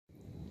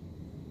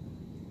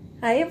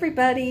Hi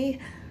everybody.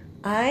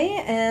 I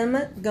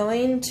am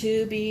going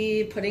to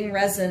be putting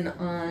resin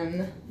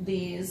on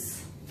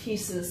these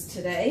pieces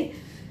today.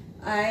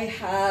 I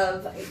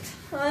have a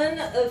ton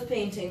of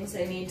paintings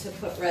I need to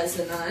put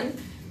resin on,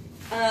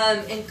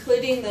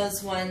 including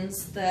those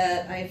ones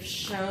that I've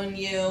shown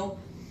you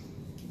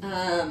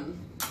that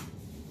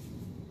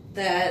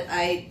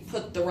I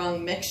put the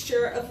wrong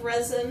mixture of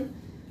resin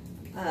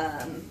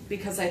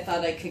because I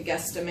thought I could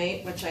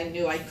guesstimate, which I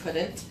knew I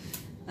couldn't.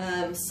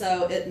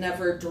 So it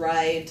never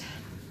dried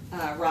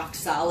rock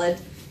solid.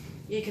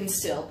 You can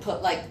still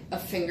put like a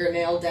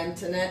fingernail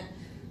dent in it.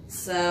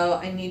 So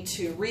I need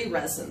to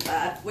re-resin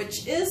that,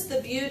 which is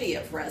the beauty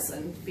of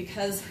resin,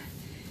 because,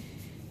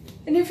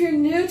 and if you're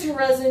new to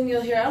resin,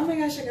 you'll hear, oh my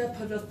gosh, I gotta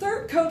put a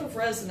third coat of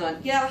resin on.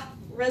 Yeah,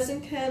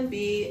 resin can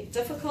be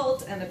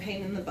difficult and a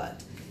pain in the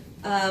butt.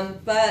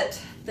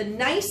 But the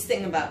nice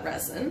thing about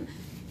resin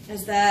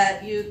is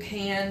that you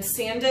can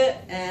sand it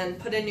and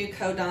put a new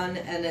coat on,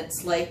 and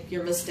it's like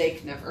your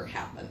mistake never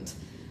happened.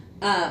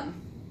 Hang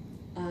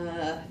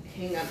on,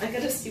 I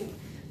gotta see.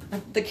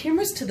 The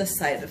camera's to the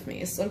side of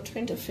me, so I'm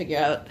trying to figure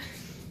out.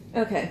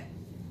 Okay,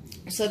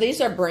 so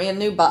these are brand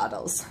new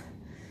bottles.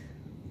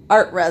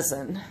 Art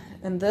resin,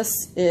 and this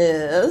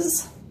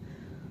is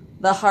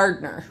the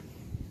hardener.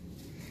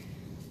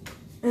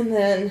 And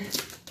then,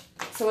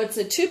 so it's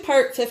a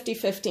 2-part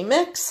 50-50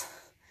 mix.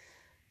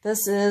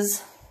 This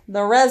is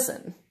the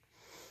resin.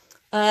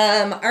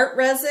 Art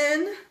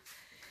resin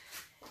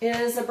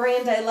is a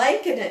brand I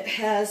like, and it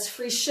has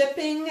free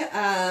shipping.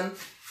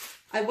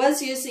 I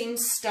was using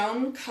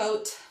Stone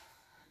Coat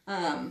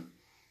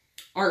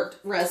art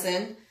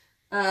resin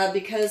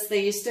because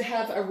they used to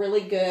have a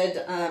really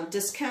good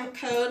discount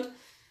code,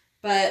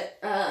 but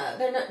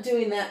they're not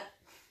doing that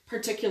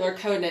particular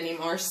code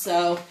anymore,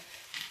 so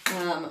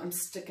I'm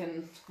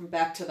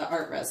back to the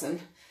art resin.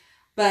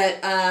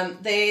 But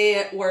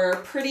they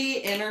were pretty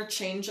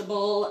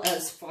interchangeable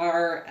as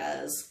far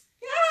as,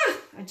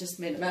 I just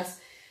made a mess.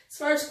 As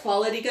far as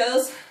quality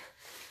goes,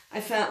 I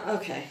found,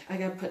 okay, I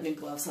gotta put new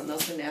gloves on,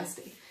 those are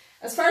nasty.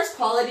 As far as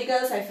quality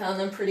goes, I found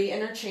them pretty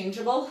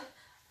interchangeable.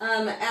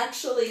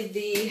 Actually,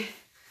 the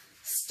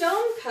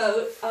Stone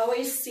Coat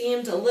always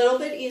seemed a little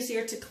bit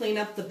easier to clean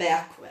up the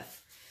back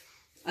with.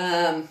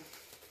 And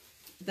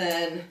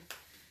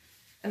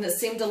it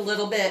seemed a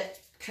little bit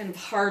kind of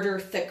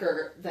harder,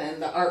 thicker than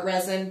the art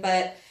resin,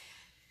 but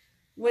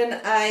when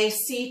I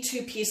see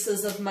two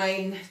pieces of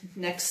mine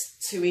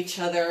next to each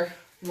other,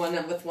 one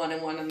with one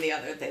and one on the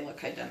other, they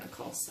look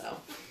identical. So,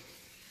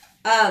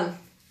 and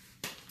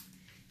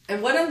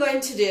what I'm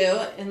going to do,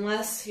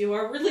 unless you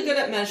are really good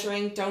at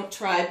measuring, don't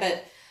try,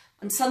 but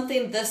on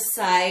something this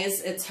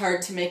size, it's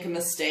hard to make a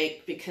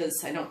mistake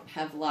because I don't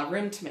have a lot of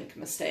room to make a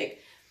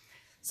mistake.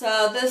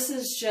 So this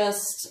is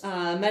just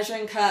a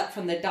measuring cup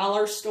from the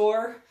dollar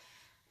store.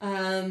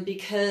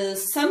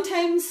 Because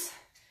sometimes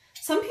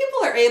some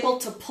people are able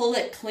to pull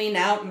it clean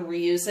out and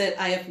reuse it.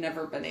 I have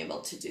never been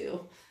able to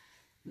do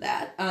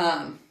that.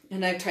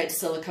 And I've tried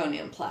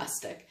silicone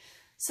plastic.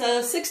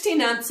 So 16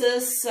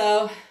 ounces,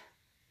 so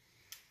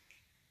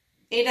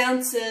 8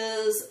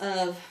 ounces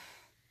of,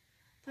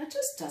 that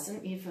just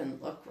doesn't even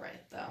look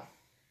right though.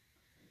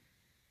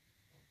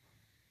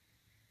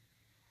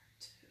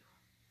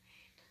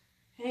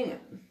 4, 2, 8. Hang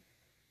on.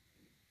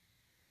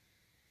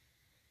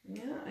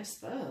 Yeah, I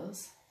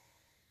suppose.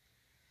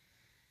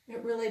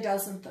 It really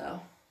doesn't,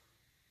 though.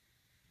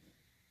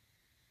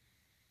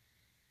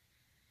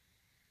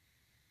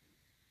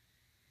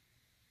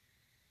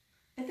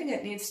 I think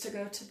it needs to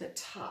go to the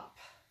top.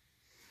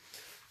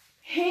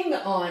 Hang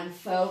on,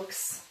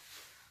 folks.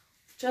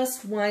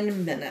 Just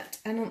 1 minute.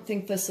 I don't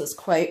think this is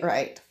quite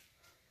right.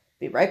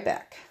 Be right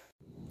back.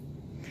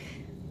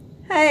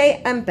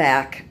 Hey, I'm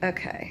back.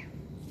 Okay.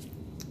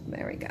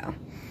 There we go.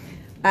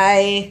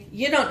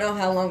 You don't know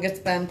how long it's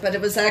been, but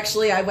it was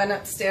actually, I went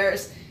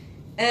upstairs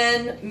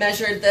and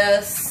measured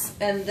this,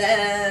 and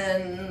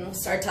then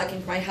started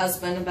talking to my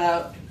husband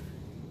about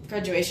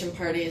graduation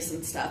parties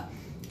and stuff.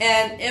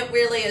 And it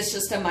really is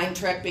just a mind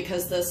trick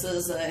because this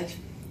is a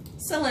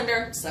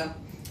cylinder. So,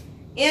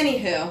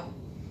 anywho,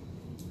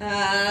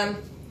 I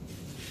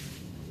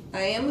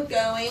am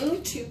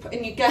going to,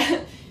 and you got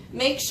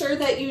make sure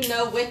that you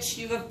know which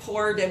you have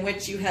poured and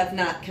which you have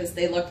not, because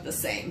they look the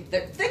same.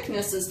 Their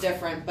thickness is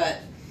different, but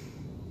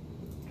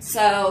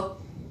so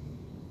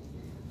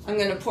I'm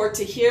going to pour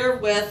to here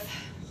with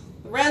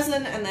the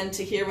resin and then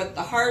to here with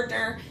the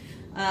hardener.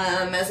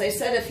 As I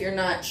said, if you're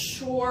not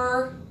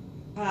sure,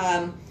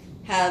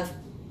 have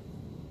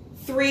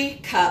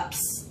 3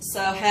 cups.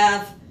 So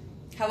have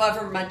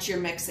however much you're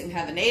mixing.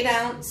 Have an 8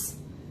 ounce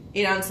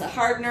of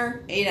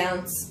hardener, 8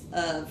 ounce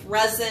of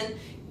resin,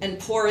 and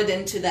pour it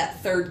into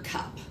that 3rd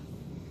cup.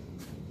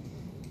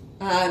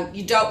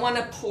 You don't want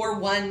to pour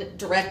one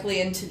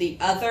directly into the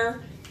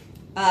other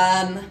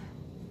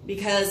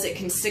because it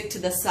can stick to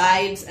the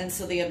sides, and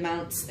so the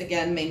amounts,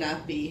 again, may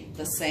not be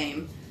the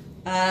same.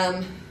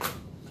 I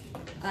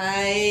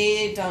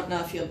don't know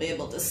if you'll be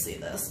able to see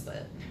this,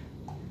 but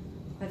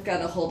I've got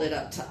to hold it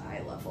up to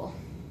eye level.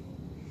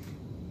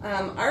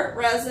 Art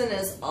resin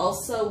is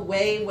also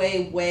way,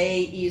 way,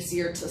 way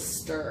easier to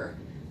stir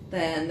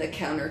than the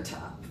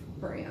countertop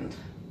brand.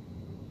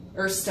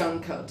 Or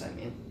Stone Coat, I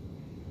mean.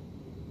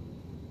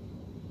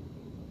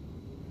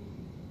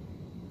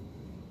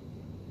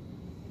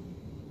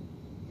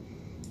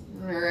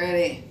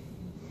 Alrighty.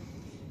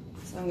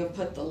 So I'm going to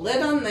put the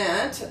lid on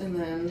that and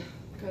then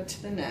go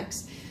to the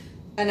next.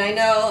 And I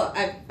know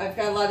I've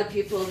got a lot of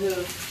people who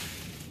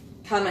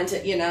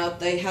commented, you know,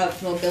 they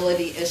have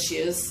mobility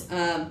issues.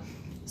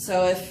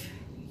 So if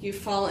you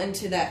fall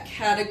into that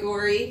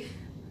category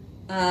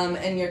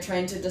and you're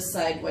trying to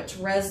decide which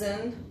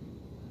resin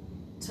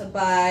to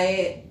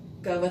buy,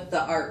 go with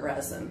the art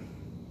resin.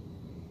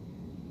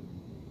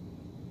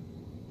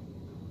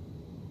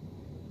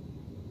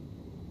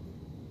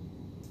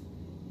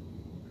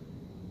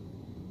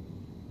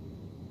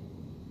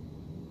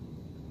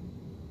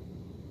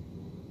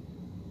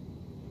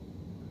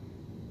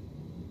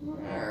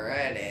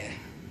 Alrighty.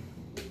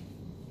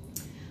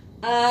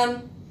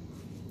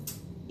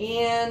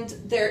 And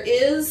there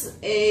is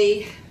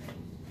a,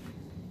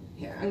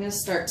 here, I'm going to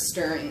start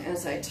stirring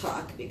as I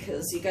talk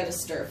because you got to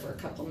stir for a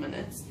couple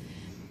minutes.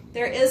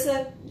 There is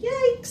a,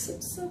 yikes,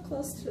 it's so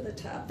close to the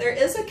top. There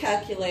is a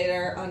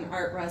calculator on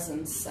Art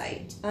Resin's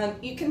site.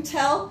 You can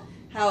tell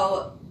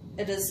how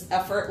it is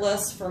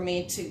effortless for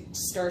me to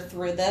stir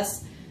through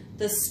this.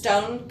 The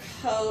Stone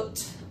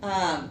Coat,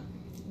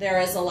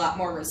 there is a lot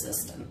more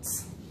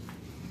resistance.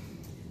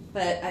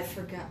 But I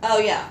forgot, oh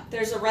yeah,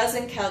 there's a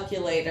resin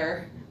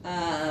calculator,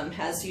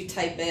 has you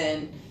type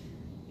in,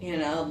 you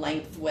know,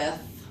 length,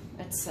 width,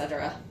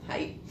 etc.,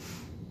 height.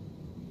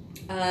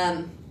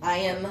 I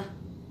am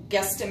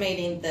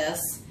guesstimating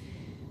this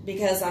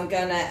because I'm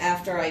gonna,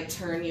 after I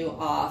turn you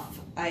off,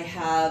 I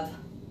have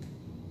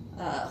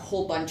a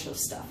whole bunch of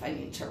stuff I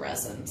need to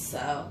resin.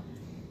 So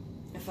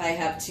if I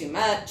have too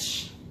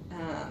much,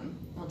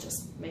 I'll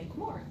just make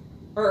more.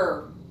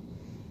 Or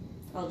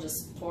I'll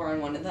just pour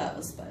on one of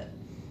those, but.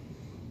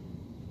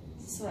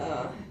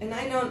 So, and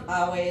I don't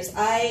always,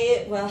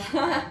 well,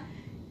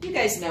 you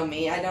guys know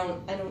me, I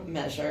don't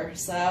measure,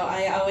 so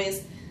I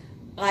always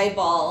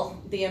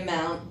eyeball the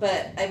amount,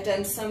 but I've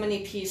done so many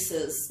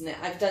pieces now,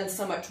 I've done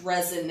so much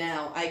resin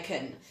now, I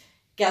can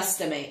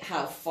guesstimate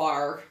how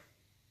far,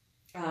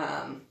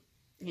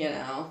 you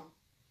know,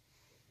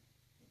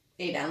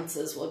 8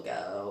 ounces will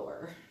go,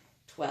 or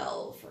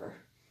 12, or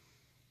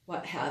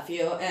what have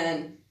you,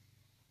 and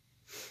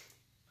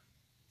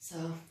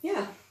so,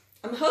 yeah.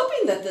 I'm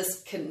hoping that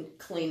this can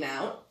clean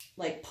out,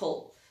 like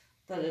pull,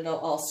 that it'll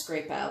all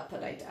scrape out,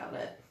 but I doubt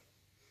it.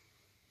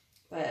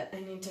 But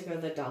I need to go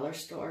to the dollar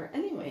store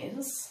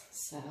anyways,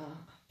 so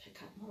I'll pick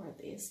up more of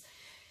these.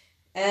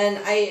 And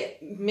I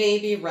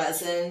maybe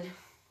resin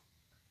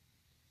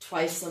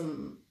twice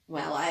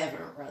well, I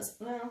haven't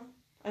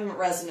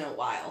resin in a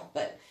while,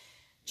 but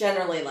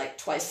generally like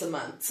twice a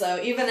month. So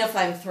even if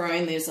I'm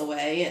throwing these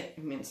away,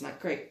 I mean, it's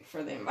not great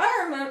for the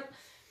environment,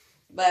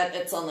 but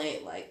it's only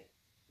like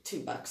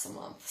 $2 a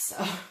month,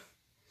 so.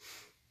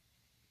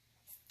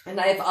 And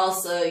I've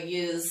also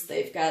used,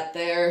 they've got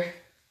their,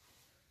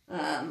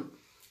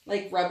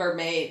 like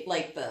Rubbermaid,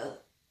 like the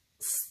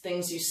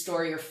things you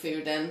store your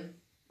food in,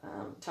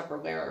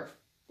 Tupperware or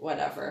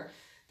whatever,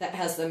 that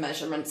has the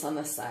measurements on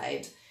the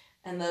side.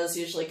 And those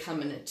usually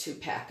come in a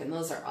 2-pack, and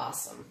those are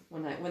awesome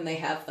when they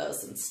have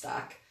those in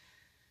stock.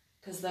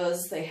 Because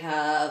those they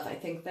have, I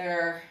think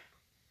they're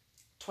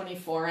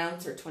 24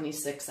 ounce or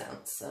 26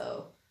 ounce,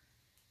 so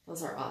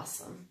those are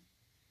awesome.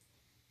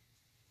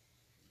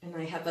 And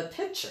I have a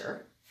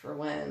pitcher for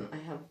when I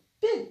have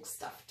big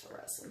stuff to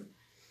resin.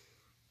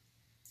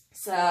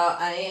 So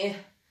I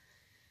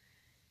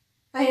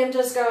am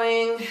just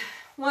going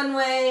one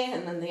way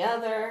and then the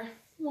other,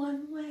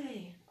 one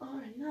way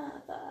or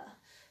another.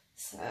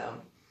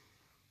 So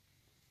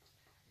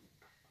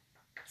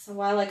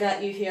while I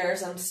got you here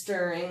as I'm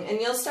stirring, and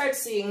you'll start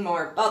seeing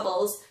more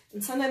bubbles,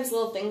 and sometimes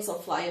little things will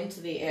fly into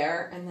the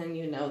air, and then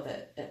you know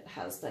that it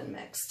has been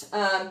mixed.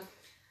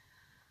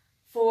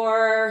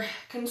 For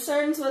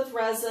concerns with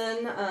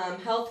resin,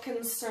 health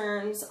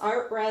concerns,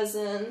 art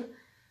resin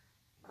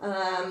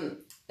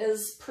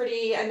is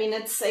pretty, I mean,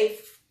 it's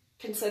safe,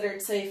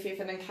 considered safe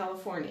even in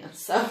California.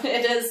 So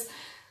it is,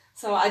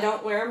 so I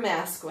don't wear a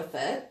mask with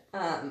it.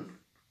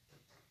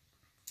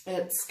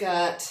 It's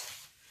got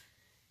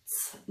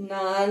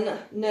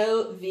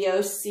no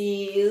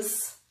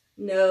VOCs,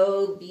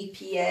 no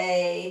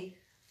BPA,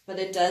 but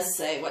it does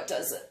say, what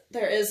does it?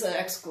 There is an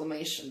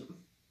exclamation.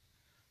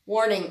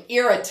 Warning,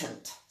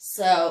 irritant.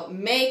 So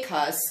may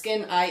cause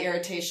skin, eye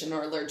irritation,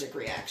 or allergic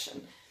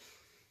reaction.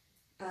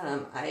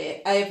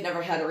 I have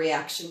never had a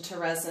reaction to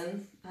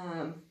resin.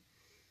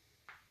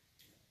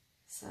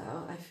 So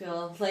I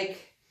feel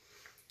like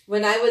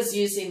when I was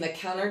using the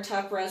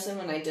countertop resin,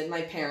 when I did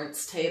my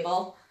parents'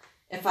 table,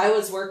 if I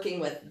was working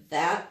with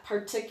that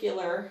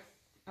particular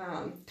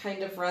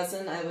kind of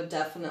resin, I would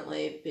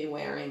definitely be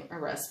wearing a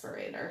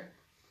respirator.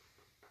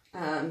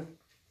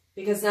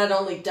 Because not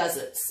only does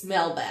it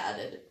smell bad,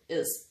 it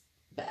is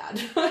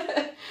bad.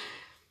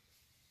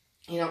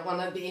 You don't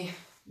want to be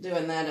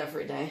doing that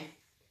every day.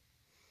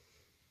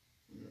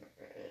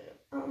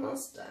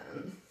 almost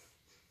done.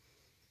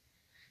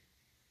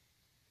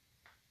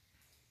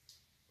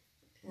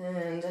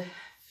 And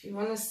if you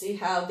want to see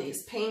how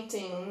these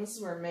paintings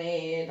were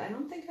made, I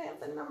don't think I have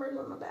the numbers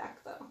on the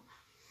back though.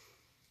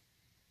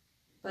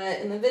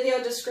 But in the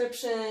video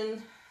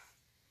description,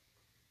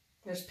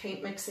 there's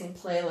paint mixing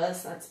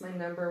playlist. That's my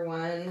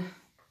 #1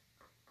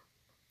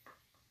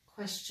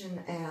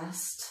 question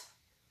asked.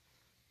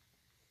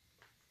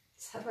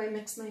 How do I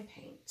mix my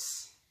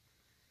paints?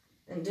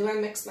 And do I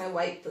mix my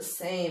white the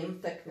same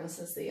thickness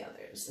as the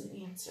others? And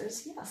the answer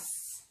is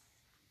yes.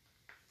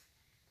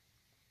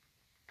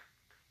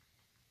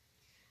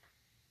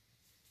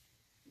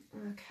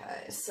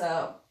 Okay,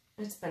 so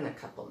it's been a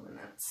couple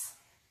minutes.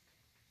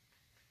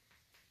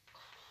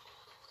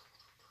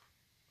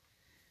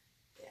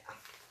 Yeah.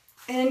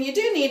 And you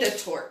do need a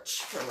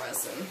torch for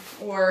resin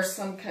or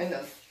some kind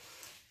of,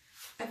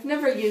 I've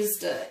never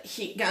used a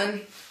heat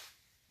gun.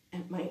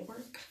 It might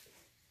work.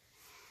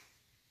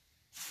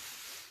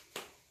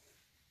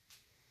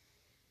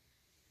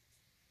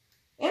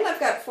 And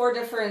I've got 4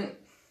 different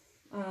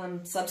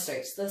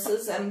substrates. This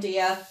is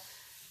MDF.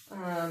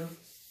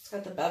 It's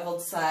got the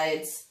beveled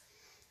sides.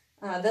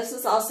 This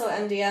is also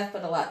MDF,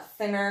 but a lot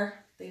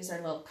thinner. These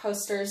are little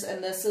coasters,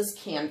 and this is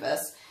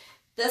canvas.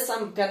 This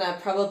I'm gonna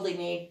probably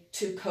need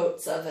 2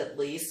 coats of at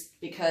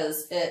least,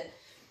 because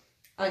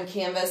on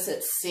canvas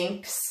it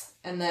sinks,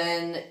 and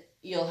then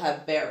you'll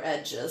have bare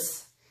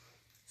edges.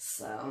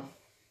 So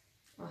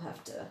I'll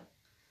have to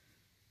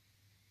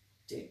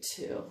do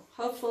 2.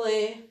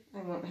 Hopefully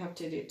I won't have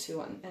to do 2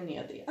 on any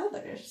of the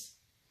others.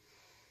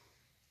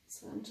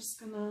 So I'm just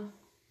gonna,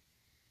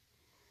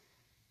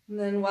 and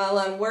then while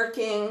I'm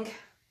working,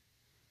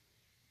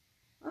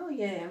 oh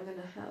yay, I'm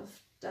gonna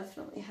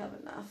definitely have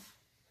enough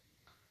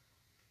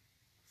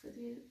for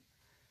these.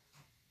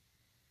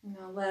 I'm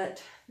gonna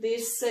let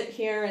these sit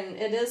here, and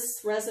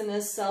resin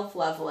is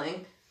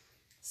self-leveling.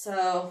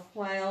 So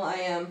while I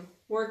am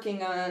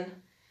working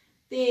on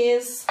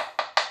these,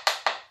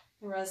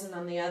 the resin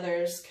on the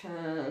others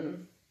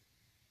can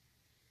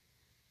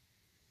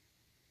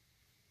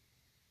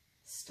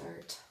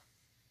start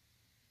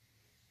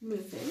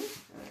moving.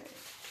 All right.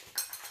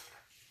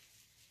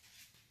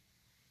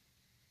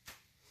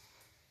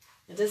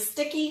 It is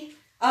sticky.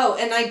 Oh,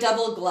 and I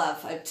double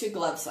glove. I have 2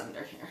 gloves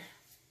under here.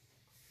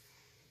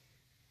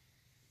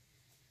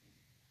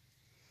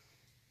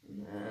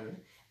 And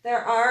then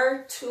there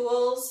are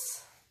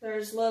tools.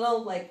 There's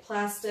little like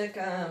plastic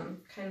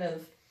kind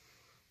of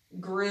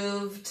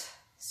grooved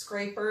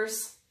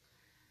scrapers.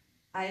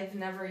 I've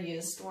never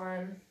used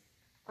one.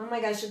 Oh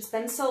my gosh, it's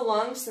been so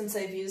long since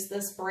I've used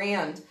this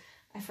brand.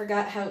 I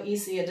forgot how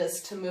easy it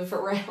is to move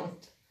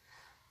around.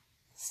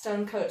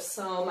 Stone Coat's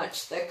so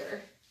much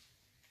thicker.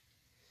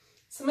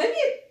 So maybe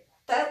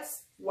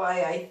that's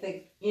why I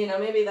think,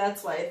 maybe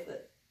that's why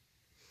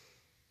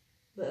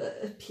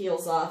it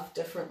peels off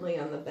differently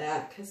on the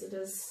back,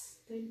 because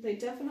they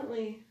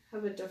definitely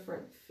have a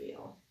different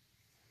feel.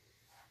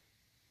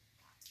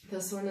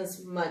 This one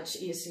is much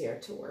easier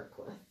to work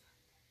with.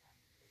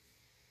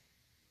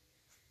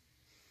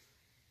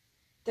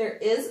 There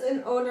is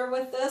an odor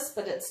with this,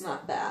 but it's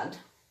not bad.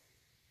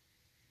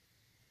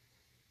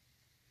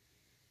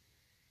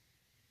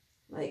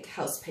 Like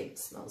house paint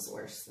smells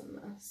worse than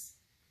this.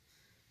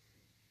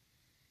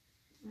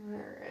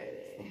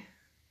 Alrighty.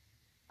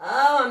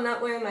 Oh, I'm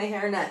not wearing my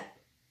hairnet.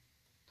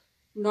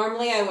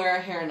 Normally I wear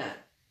a hairnet.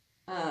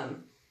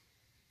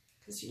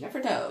 Because you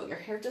never know, your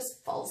hair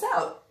just falls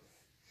out.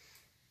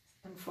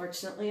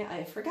 Unfortunately,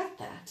 I forgot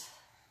that.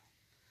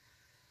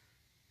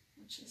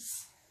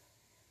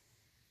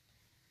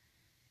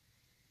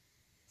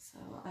 So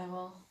I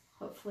will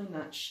hopefully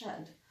not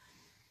shed.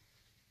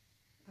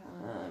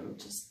 I'm going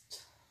to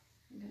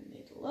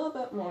need a little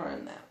bit more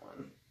on that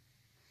one.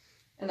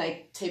 And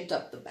I taped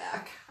up the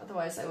back,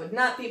 otherwise I would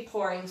not be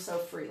pouring so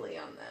freely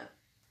on that.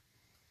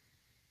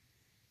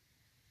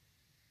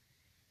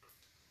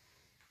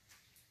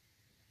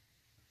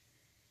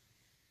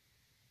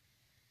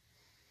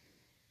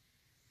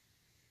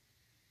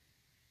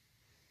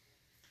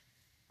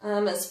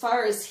 As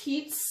far as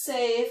heat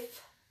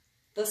safe,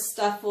 the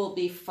stuff will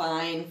be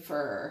fine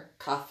for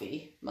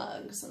coffee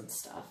mugs and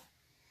stuff.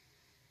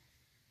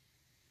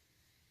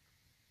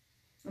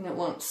 And it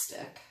won't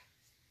stick.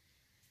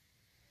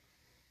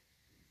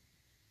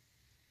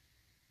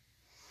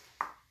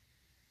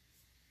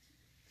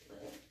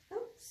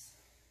 Oops,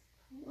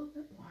 a little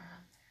bit more on there.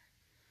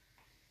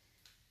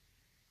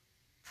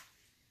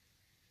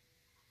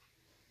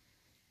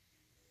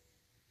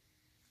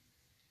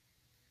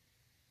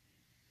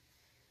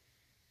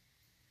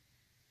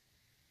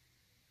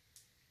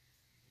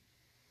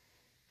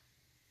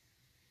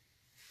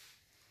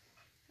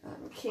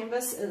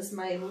 Canvas is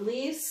my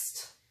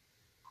least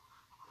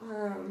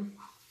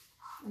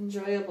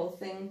enjoyable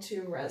thing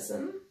to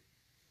resin.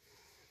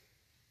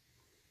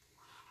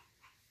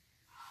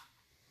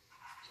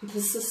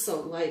 This is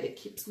so light, it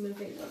keeps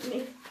moving on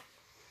me.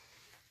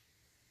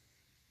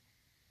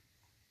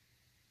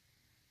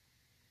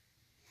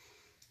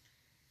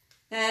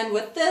 And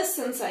with this,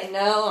 since I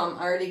know I'm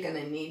already going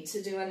to need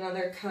to do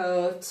another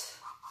coat,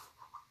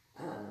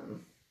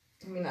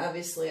 I mean,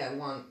 obviously I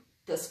want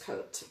this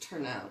coat to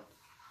turn out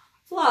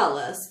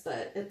flawless,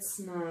 but it's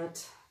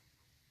not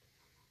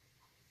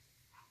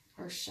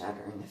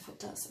earth-shattering if it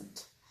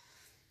doesn't.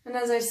 And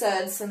as I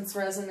said, since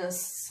resin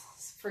is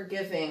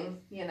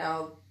forgiving, you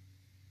know,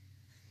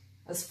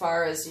 as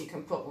far as you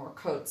can put more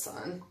coats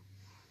on.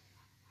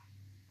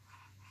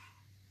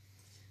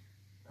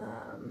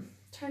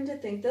 Trying to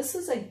think, this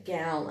is a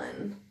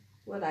gallon,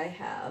 what I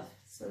have.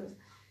 So,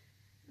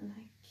 and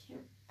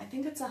I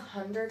think it's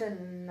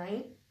 $119,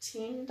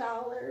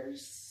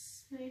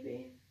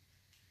 maybe.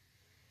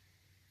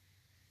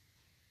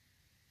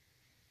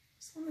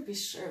 Just want to be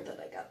sure that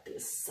I got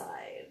these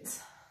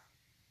sides.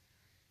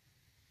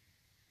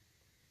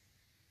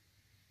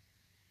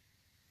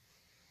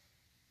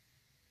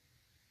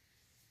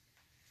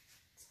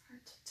 It's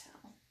hard to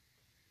tell.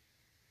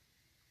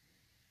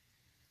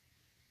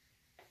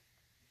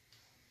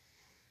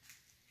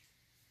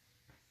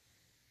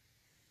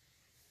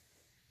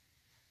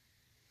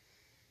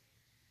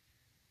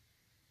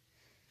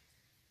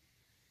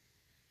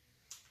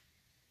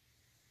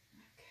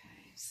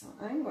 So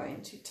I'm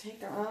going to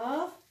take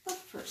off the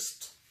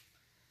first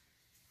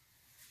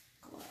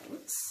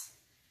gloves.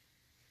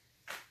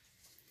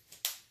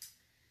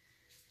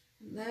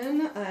 And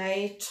then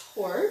I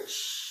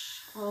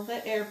torch all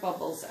the air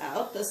bubbles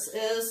out. This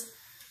is,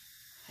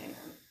 hang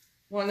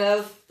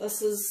on,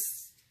 this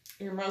is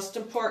your most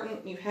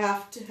important. You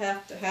have to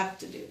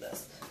do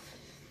this.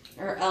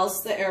 Or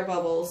else the air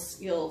bubbles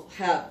they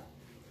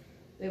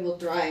will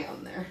dry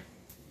on there.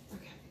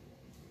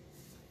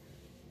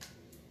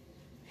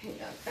 Hang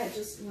on, I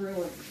just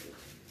ruined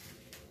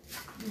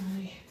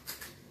my...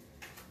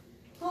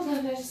 Hold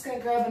on, I just gotta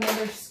grab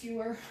another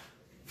skewer.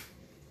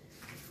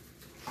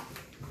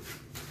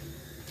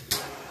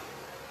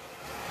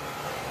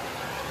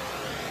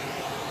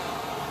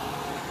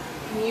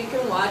 And you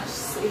can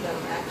see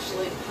them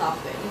actually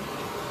popping.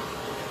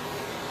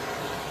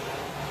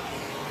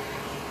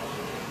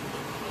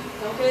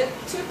 Don't get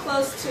too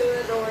close to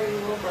it or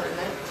you will burn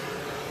it.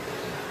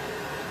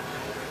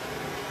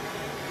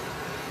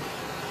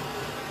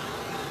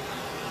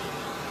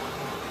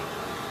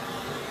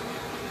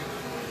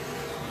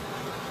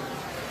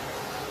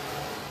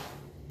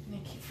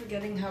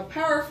 Forgetting how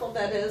powerful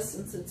that is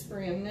since it's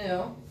brand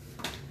new.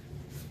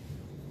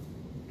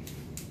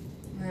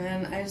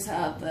 And I just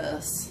have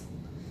this.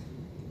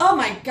 Oh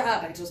my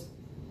God,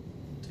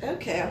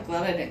 okay, I'm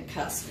glad I didn't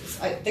cuss, because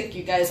I think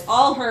you guys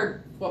all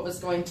heard what was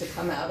going to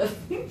come out of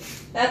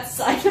that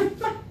side of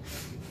my...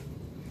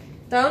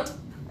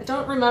 I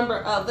don't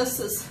remember, oh, it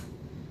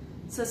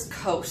says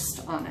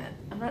Coast on it.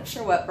 I'm not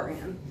sure what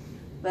brand,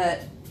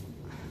 but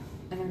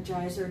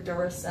Energizer,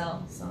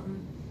 Duracell,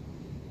 something.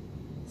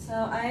 So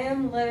I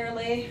am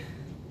literally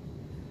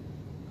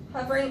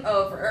hovering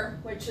over,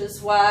 which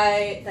is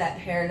why that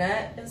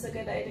hairnet is a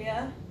good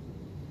idea.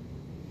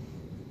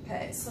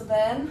 Okay, so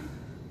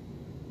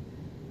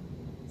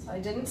I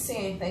didn't see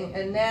anything,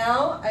 and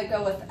now I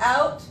go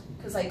without,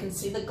 because I can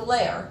see the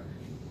glare.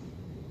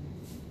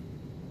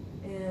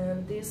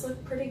 And these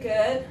look pretty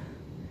good.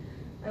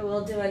 I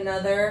will do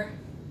another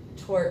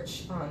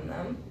torch on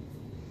them.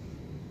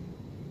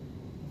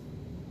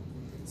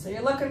 So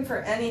you're looking for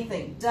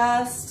anything,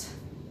 dust,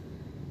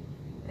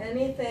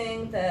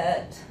 anything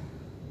that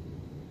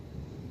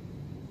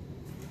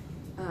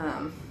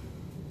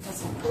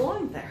doesn't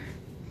belong there.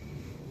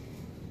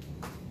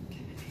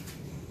 Okay.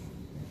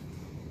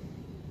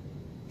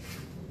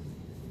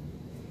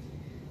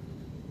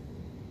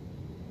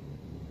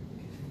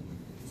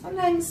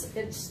 Sometimes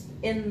it's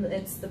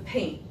the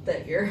paint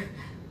that you're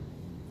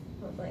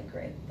like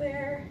right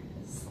there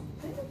is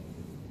something.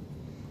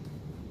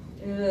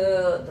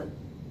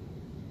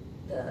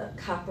 The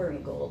copper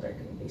and gold are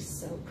going to be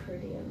so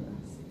pretty in this.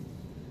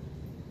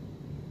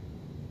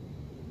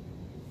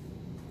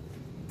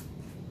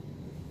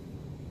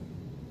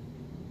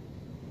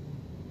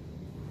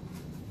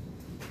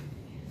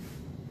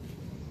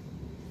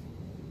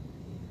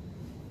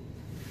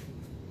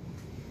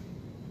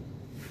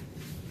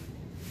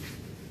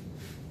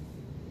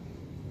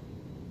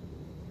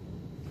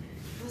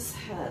 This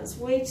has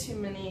way too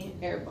many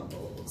air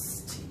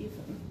bubbles to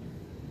even...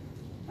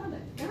 I thought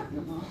I'd gotten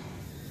them all.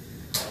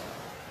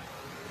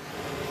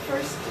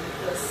 First do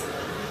this one.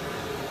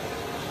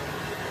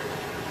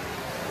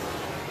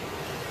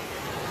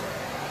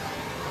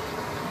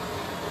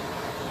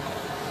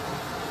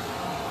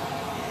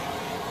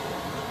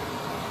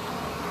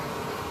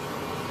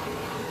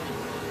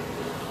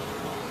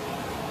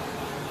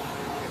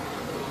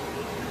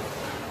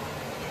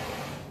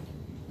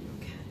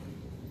 Okay.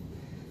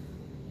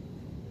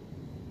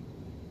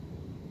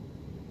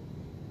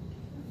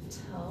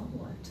 Tell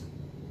what?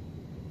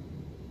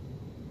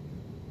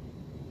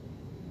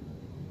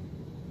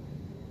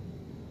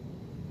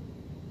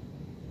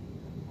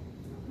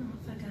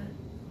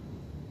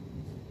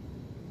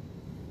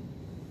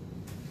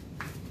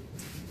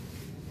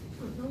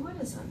 What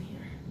is on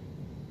here?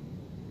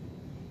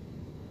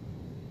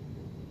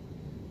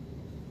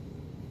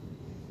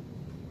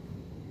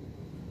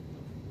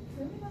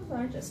 those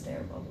are just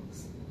air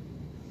bubbles.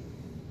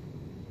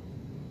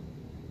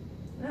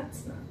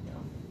 That's not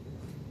though.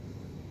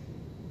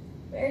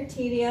 Very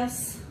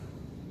tedious.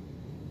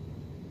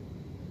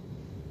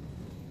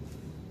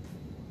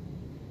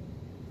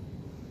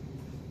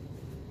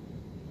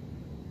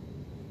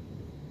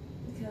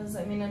 Because,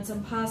 I mean, it's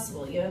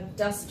impossible. You have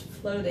dust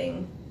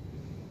floating.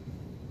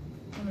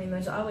 I mean,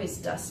 there's always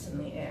dust in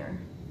the air.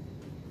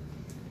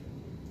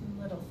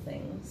 And little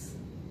things.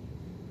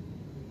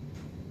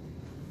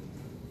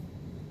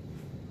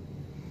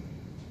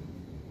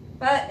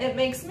 But it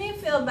makes me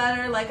feel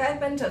better. Like, I've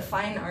been to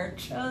fine art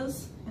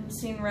shows and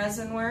seen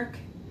resin work.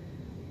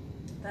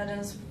 That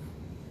is,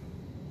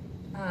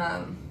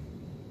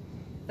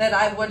 that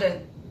I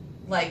wouldn't,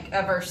 like,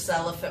 ever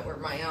sell if it were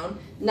my own.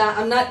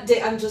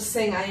 I'm just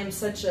saying I am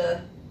such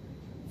a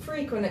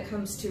freak when it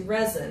comes to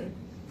resin.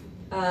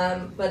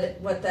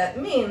 What that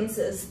means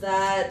is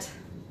that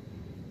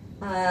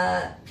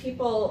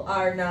people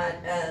are not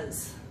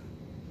as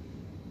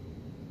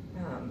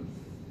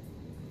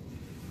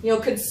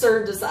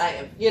concerned as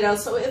I am,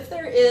 so if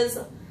there is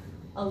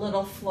a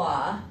little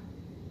flaw,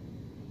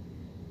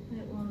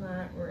 it will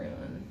not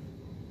ruin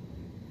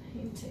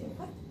painting.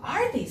 What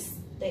are these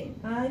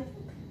things? I think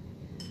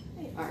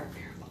they are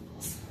air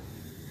bubbles.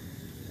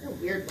 They're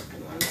weird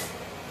looking ones.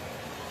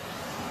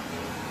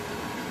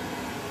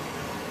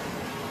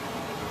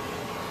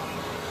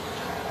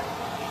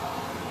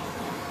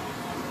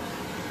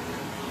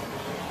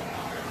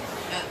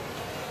 Yeah,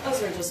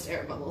 those are just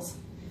air bubbles.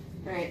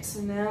 All right, so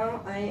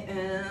now I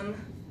am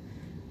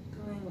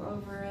going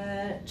over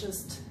it,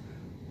 just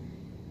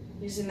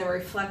using the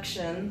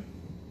reflection.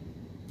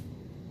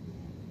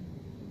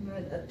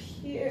 Right up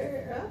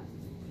here.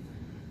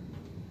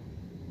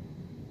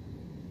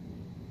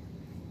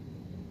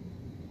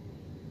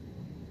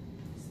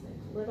 Just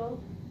like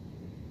little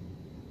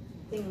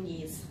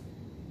thingies.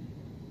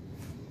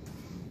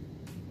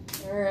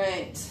 All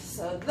right,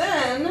 so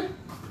then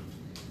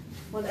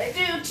what I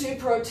do to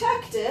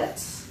protect it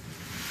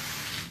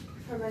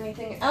from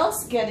anything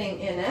else getting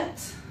in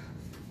it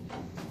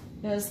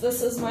is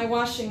this is my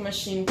washing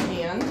machine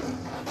pan.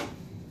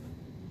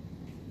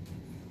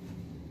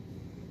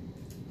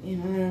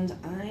 And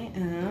I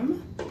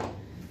am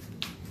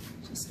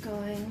just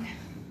going,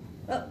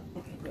 oh,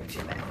 go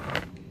too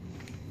back.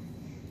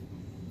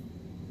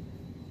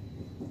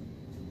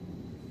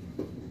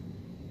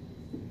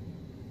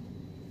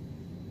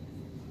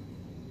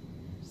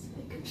 Just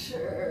making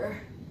sure.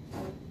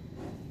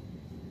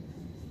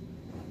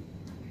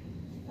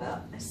 Oh,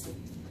 I see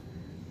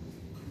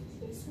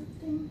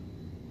something.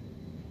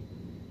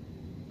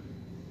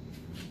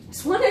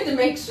 Just wanted to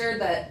make sure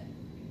that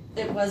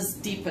it was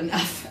deep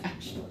enough,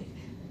 actually.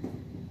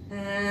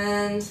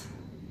 And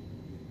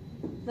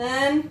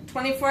then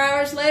 24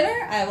 hours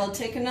later, I will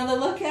take another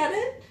look at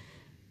it.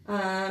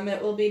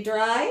 It will be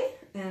dry,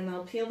 and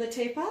I'll peel the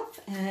tape off,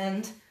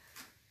 and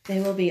they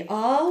will be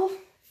all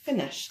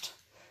finished.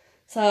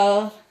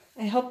 So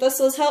I hope this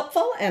was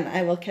helpful, and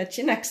I will catch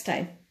you next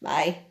time.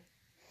 Bye.